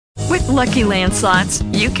Lucky Land Slots,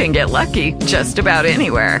 you can get lucky just about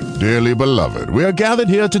anywhere. Dearly beloved, we are gathered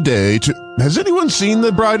here today to... Has anyone seen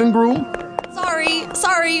the bride and groom?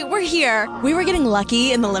 Sorry, we're here. We were getting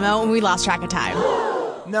lucky in the limo and we lost track of time.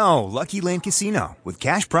 No, Lucky Land Casino, with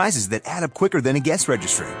cash prizes that add up quicker than a guest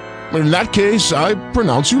registry. In that case, I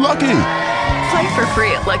pronounce you lucky. Play for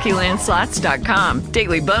free at LuckyLandSlots.com.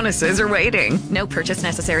 Daily bonuses are waiting. No purchase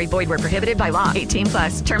necessary. Void where prohibited by law. 18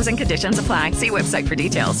 plus. Terms and conditions apply. See website for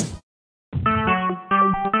details.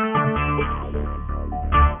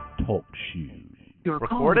 Talk shoes. Your Recorded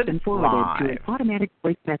call has been forwarded live. to an automatic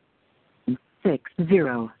voice message.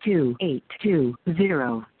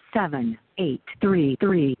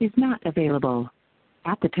 602-820-7833 is not available.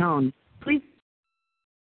 At the tone, please.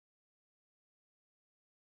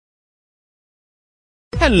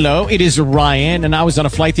 Hello, it is Ryan, and I was on a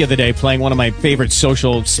flight the other day playing one of my favorite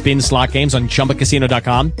social spin slot games on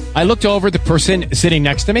ChumbaCasino.com. I looked over at the person sitting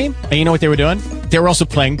next to me, and you know what they were doing? They were also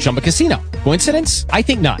playing Chumba Casino. Coincidence? I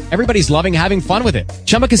think not. Everybody's loving having fun with it.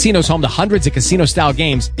 Chumba Casino is home to hundreds of casino-style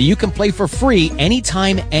games that you can play for free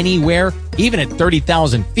anytime, anywhere, even at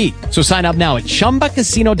 30,000 feet. So sign up now at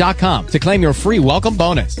ChumbaCasino.com to claim your free welcome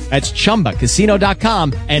bonus. That's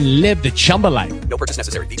ChumbaCasino.com and live the Chumba life. No purchase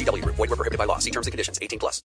necessary. VGW. Void where prohibited by law. See terms and conditions. 18 plus.